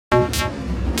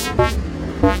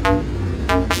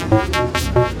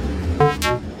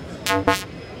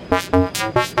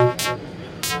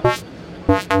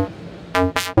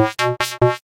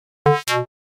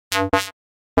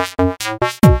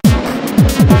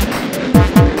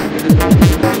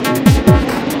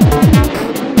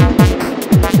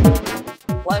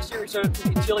showed up to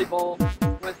the Chili Bowl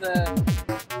with a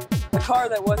car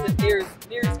that wasn't near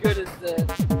as good as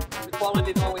the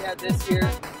quality of the one we had this year.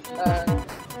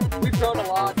 We've grown a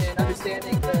lot in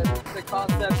understanding the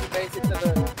concepts and basics of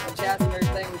a chassis and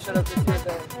everything. We showed up this year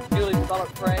with a newly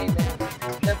developed frame and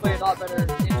definitely a lot better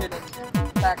engine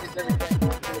and package everything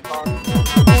for the car.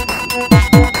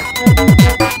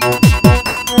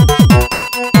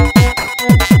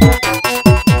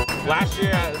 Last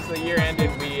year, as the year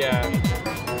ended, we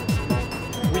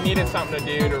needed something to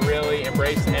do to really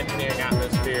embrace the engineering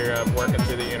atmosphere of working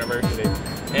through the university.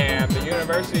 And the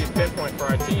university's pinpoint for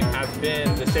our team has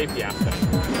been the safety aspect.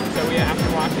 So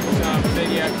after watching some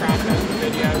crash testing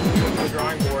videos with the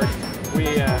drawing board,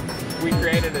 we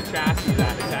created a chassis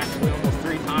that is actually almost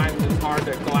 3 times as hard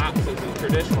to collapse as a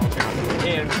traditional chassis.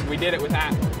 And we did it with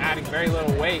adding very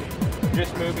little weight,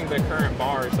 just moving the current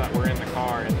bars that were in the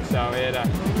car. And so it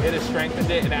has strengthened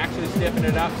it. It actually stiffened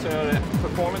it up so that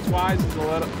performance-wise is a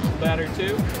little better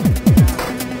too.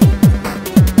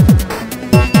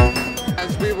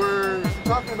 As we were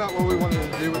talking about what we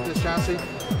wanted to do with this chassis,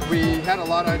 we had a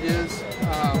lot of ideas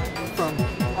from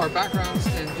our backgrounds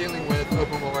in dealing with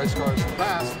open-wheel race cars in the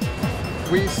past.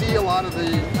 We see a lot of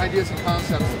the ideas and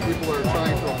concepts that people are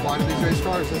trying to apply to these race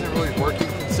cars isn't really working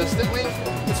consistently.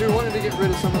 And so we wanted to get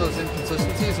rid of some of those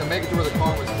inconsistencies and make it to where the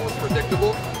car was more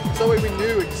predictable. So that way we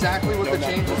knew exactly what the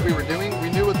changes we were doing. We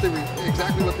knew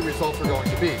exactly what the results were going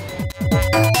to be.